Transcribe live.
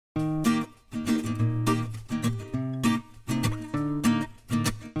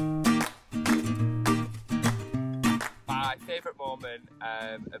favourite moment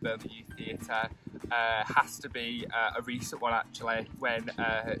at Burnley Youth Theatre has to be a recent one actually, when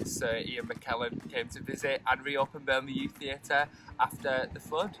Sir Ian McKellen came to visit and reopen Burnley Youth Theatre after the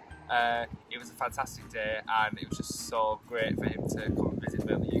flood. It was a fantastic day and it was just so great for him to come and visit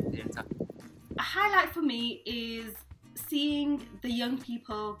Burnley Youth Theatre. A highlight for me is seeing the young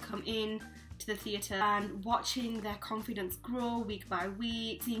people come in to the theatre and watching their confidence grow week by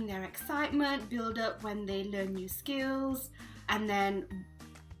week, seeing their excitement build up when they learn new skills, and then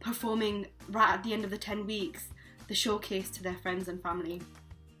performing right at the end of the 10 weeks the showcase to their friends and family.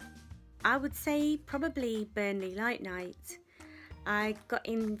 I would say probably Burnley Light Night. I got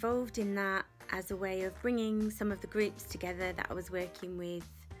involved in that as a way of bringing some of the groups together that I was working with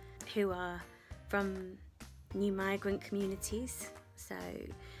who are from new migrant communities, so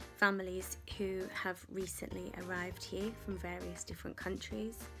families who have recently arrived here from various different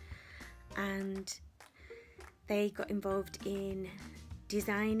countries, and they got involved in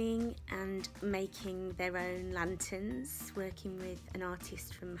designing and making their own lanterns, working with an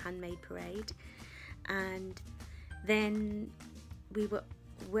artist from Handmade Parade. And then we were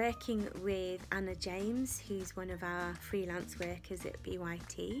working with Anna James, who's one of our freelance workers at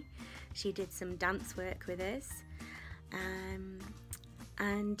BYT. She did some dance work with us,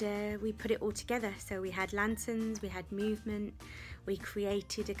 and we put it all together. So we had lanterns, we had movement, we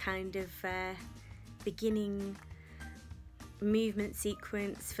created a kind of beginning movement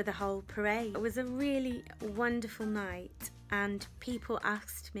sequence for the whole parade. It was a really wonderful night, and people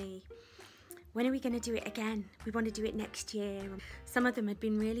asked me, when are we going to do it again? We want to do it next year. Some of them had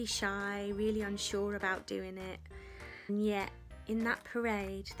been really shy, really unsure about doing it, and yet in that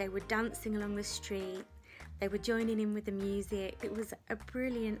parade they were dancing along the street, they were joining in with the music. It was a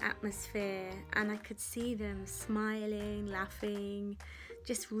brilliant atmosphere, and I could see them smiling, laughing,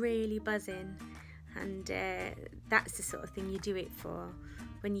 just really buzzing. And that's the sort of thing you do it for,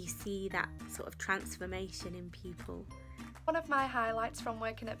 when you see that sort of transformation in people. One of my highlights from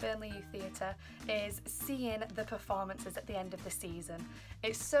working at Burnley Youth Theatre is seeing the performances at the end of the season.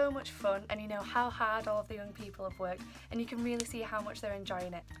 It's so much fun, and you know how hard all of the young people have worked, and you can really see how much they're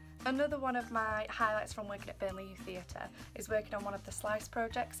enjoying it. Another one of my highlights from working at Burnley Youth Theatre is working on one of the Slice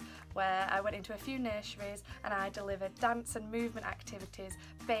projects, where I went into a few nurseries and I delivered dance and movement activities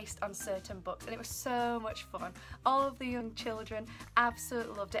based on certain books, and it was so much fun. All of the young children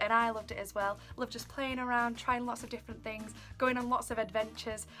absolutely loved it, and I loved it as well. Loved just playing around, trying lots of different things, going on lots of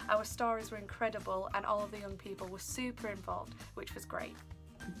adventures. Our stories were incredible and all of the young people were super involved, which was great.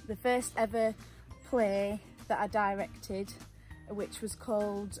 The first ever play that I directed, which was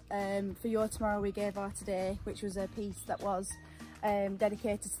called For Your Tomorrow We Gave Our Today, which was a piece that was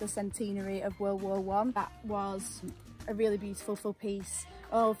dedicated to the centenary of World War I. That was a really beautiful full piece,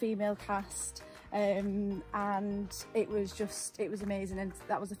 all female cast, and it was amazing, and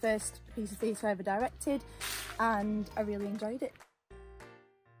that was the first piece of theatre I ever directed, and I really enjoyed it.